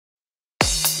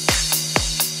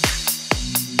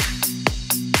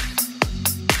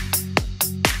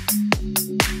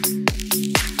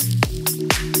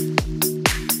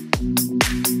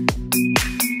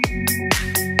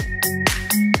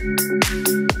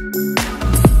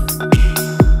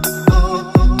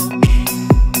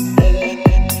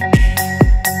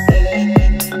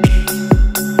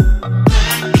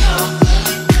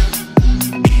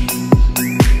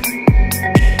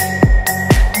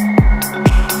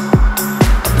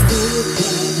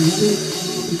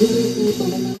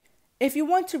If you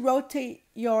want to rotate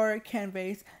your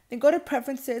canvas, then go to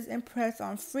preferences and press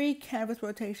on free canvas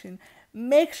rotation.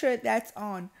 Make sure that's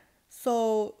on.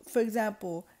 So for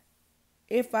example,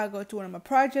 if I go to one of my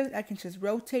projects, I can just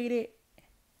rotate it.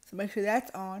 So make sure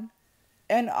that's on.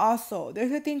 And also,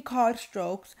 there's a thing called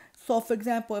strokes. So for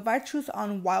example, if I choose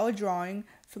on while drawing,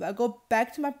 so I go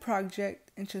back to my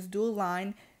project and just do a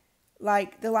line,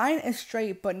 like the line is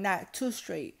straight but not too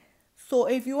straight. So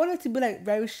if you want it to be like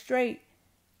very straight,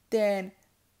 then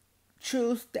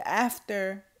choose the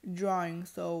after drawing.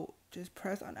 So just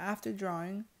press on after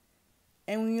drawing.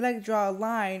 And when you like draw a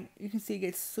line, you can see it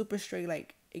gets super straight,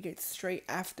 like it gets straight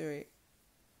after it.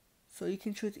 So you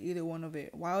can choose either one of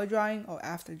it, while drawing or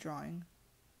after drawing.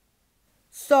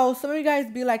 So some of you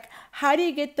guys be like, how do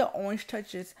you get the orange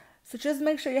touches? So just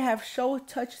make sure you have show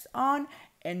touches on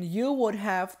and you would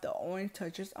have the orange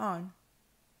touches on.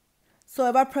 So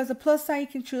if I press the plus sign, you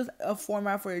can choose a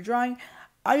format for your drawing.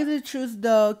 I usually choose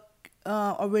the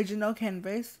original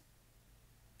canvas.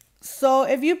 So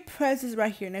if you press this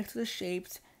right here next to the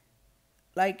shapes,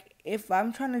 like if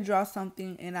I'm trying to draw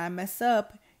something and I mess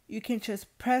up, you can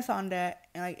just press on that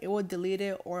and like it will delete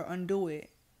it or undo it.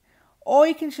 Or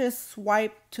you can just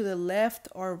swipe to the left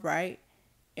or right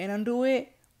and undo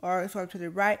it, or swipe to the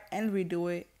right and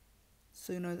redo it.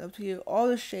 So it's up to you. All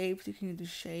the shapes, you can do the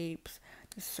shapes,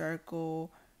 the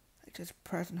circle, like just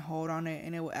press and hold on it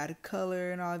and it will add a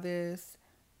color and all this.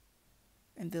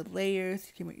 And the layers,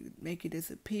 you can make it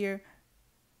disappear.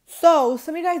 So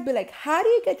some of you guys be like, how do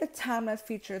you get the time lapse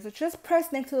feature? So just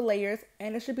press next to the layers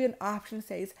and there should be an option that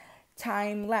says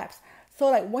time lapse. So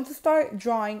like once you start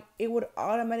drawing, it would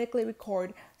automatically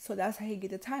record. So that's how you get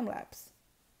the time lapse.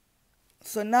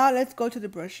 So now let's go to the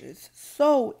brushes.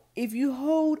 So if you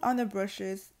hold on the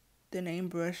brushes, the name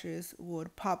brushes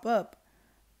would pop up.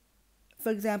 For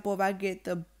example, if I get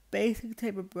the basic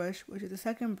taper brush, which is the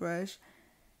second brush,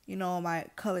 my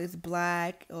color is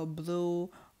black or blue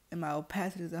and my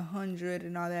opacity is 100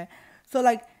 and all that. So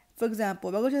like, for example,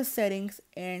 if I go to settings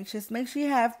and just make sure you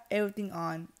have everything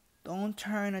on. Don't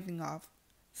turn anything off.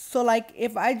 So like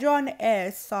if I draw an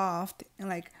S soft and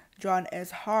like draw an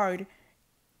S hard,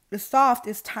 the soft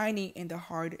is tiny and the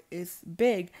hard is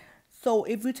big. So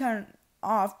if you turn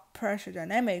off pressure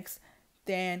dynamics,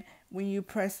 then when you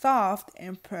press soft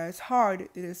and press hard,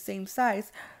 they're the same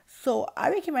size. So I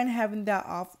recommend having that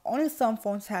off. Only some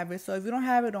phones have it. So if you don't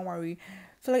have it, don't worry.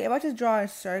 So like if I just draw a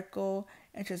circle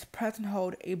and just press and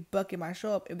hold, a bucket might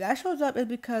show up. If that shows up, it's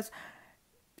because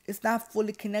it's not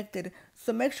fully connected.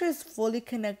 So make sure it's fully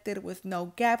connected with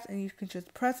no gaps and you can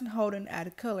just press and hold and add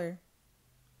a color.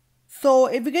 So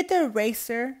if you get the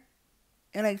eraser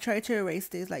and like try to erase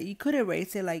this, like you could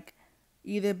erase it like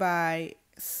either by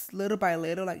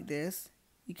little like this.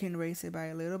 You can erase it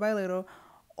by little,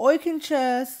 or you can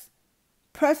just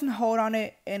press and hold on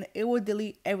it and it will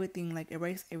delete everything, like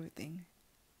erase everything.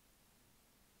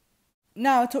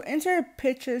 Now to enter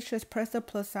pictures, just press the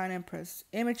plus sign and press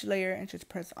image layer and just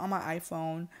press on my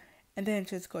iPhone and then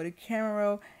just go to camera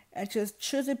roll and just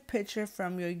choose a picture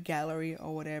from your gallery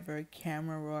or whatever,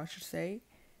 camera roll I should say.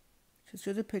 Just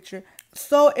choose a picture.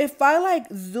 So if I like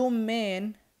zoom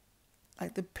in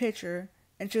like the picture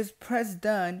and just press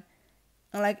done,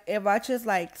 and like if I just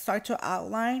like start to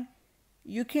outline,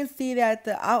 you can see that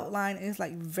the outline is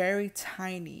like very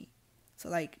tiny. So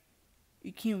like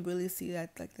you can really see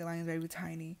that like the line is very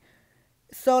tiny.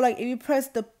 So like if you press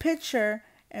the picture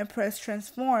and press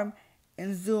transform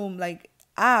and zoom like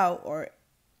out or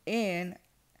in,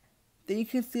 then you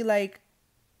can see like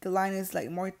the line is like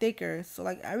more thicker. So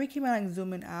like I recommend like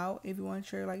zooming out if you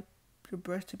want your like your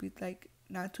brush to be like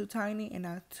not too tiny and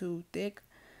not too thick.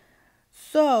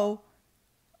 So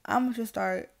I'm gonna just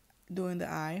start doing the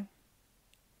eye.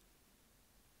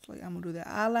 So like I'm gonna do the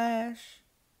eyelash.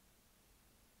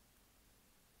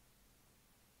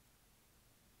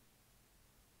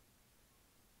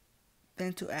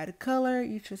 Then to add a color,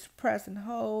 you just press and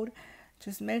hold.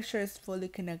 Just make sure it's fully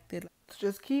connected. So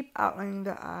just keep outlining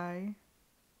the eye.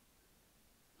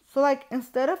 So like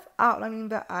instead of outlining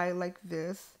the eye like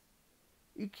this,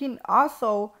 you can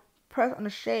also press on the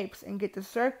shapes and get the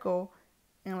circle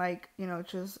and like,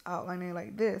 just outline it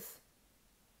like this.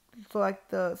 So like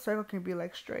the circle can be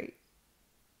like straight.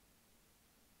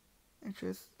 And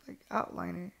just like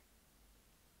outline it.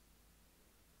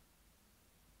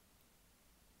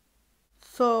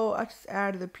 So I just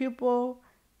added the pupil.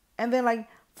 And then like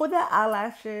for the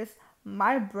eyelashes,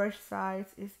 my brush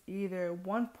size is either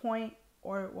 1 point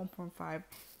or 1.5.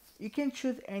 You can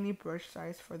choose any brush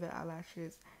size for the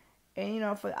eyelashes.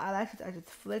 And for the eyelashes, I just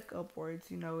flick upwards.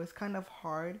 It's kind of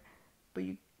hard, but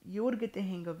you would get the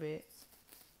hang of it.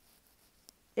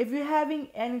 If you're having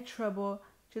any trouble,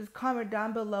 just comment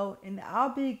down below and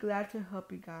I'll be glad to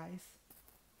help you guys.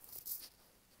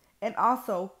 And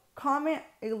also, comment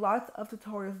a lot of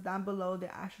tutorials down below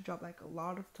that I should drop, like a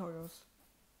lot of tutorials.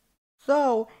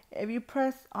 So, if you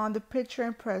press on the picture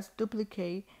and press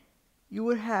duplicate, you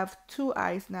would have two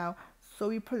eyes now. So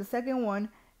you press the second one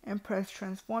and press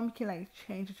transform. You can like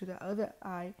change it to the other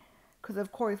eye, because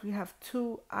of course we have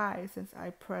two eyes since I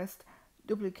pressed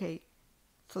duplicate.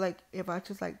 So like if I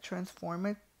just like transform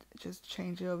it, just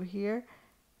change it over here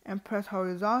and press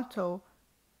horizontal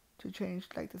to change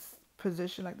like this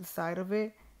position, like the side of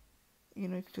it, you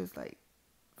know, you can just like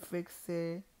fix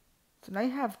it. So now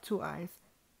you have two eyes.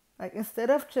 Like instead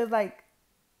of just like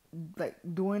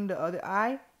doing the other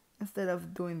eye, instead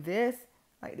of doing this,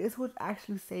 like this would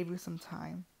actually save you some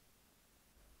time.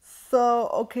 So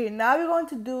okay, now we're going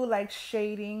to do like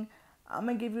shading. I'm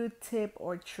gonna give you a tip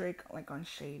or trick like on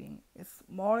shading. It's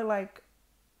more like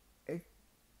a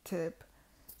tip.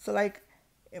 So like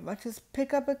if I just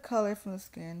pick up a color from the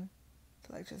skin,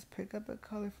 so like just pick up a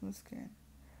color from the skin.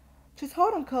 Just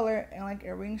hold on color and like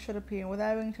a ring should appear, and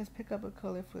without ring just pick up a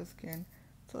color for the skin.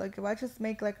 So like if I just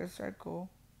make like a circle,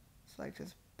 so like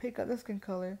just pick up the skin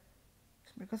color,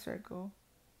 just make a circle,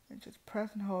 and just press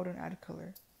and hold and add a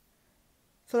color.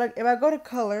 So like if I go to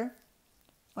color,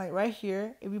 like right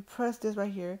here, if you press this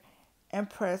right here and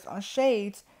press on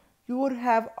shades, you would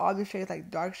have all the shades, like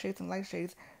dark shades and light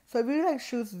shades. So if you like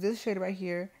choose this shade right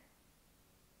here,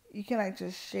 you can like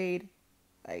just shade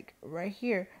like right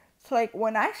here. So like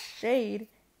when I shade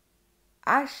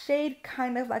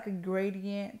kind of like a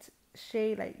gradient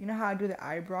shade, like you know how I do the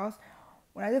eyebrows?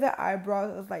 When I do the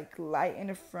eyebrows, it's like light in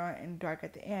the front and dark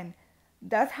at the end.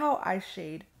 That's how I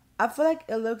shade. I feel like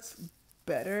it looks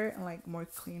better and like more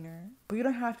cleaner, but you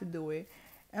don't have to do it.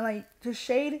 And like to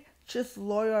shade, just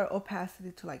lower your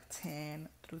opacity to like 10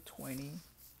 through 20.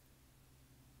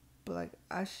 But like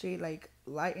I shade like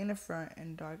light in the front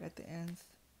and dark at the ends.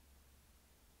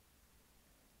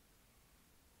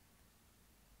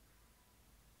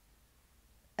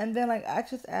 And then like I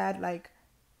just add like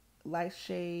light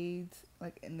shades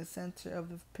like in the center of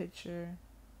the picture.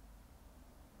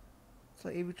 So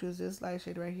if you choose this light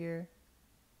shade right here,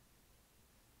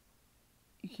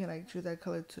 you can like choose that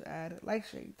color to add light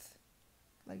shades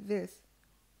like this.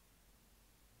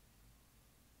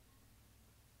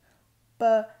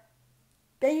 But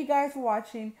thank you guys for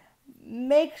watching.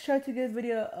 Make sure to give this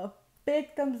video a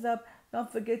big thumbs up.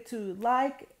 Don't forget to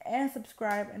like and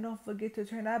subscribe, and don't forget to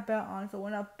turn that bell on so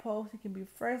when I post, you can be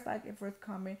first like and first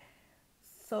comment.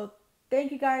 So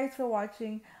thank you guys for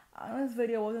watching. I know this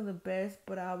video wasn't the best,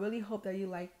 but I really hope that you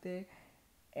liked it.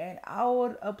 And I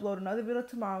will upload another video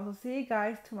tomorrow. So see you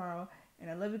guys tomorrow. And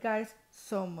I love you guys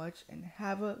so much. And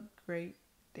have a great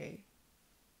day.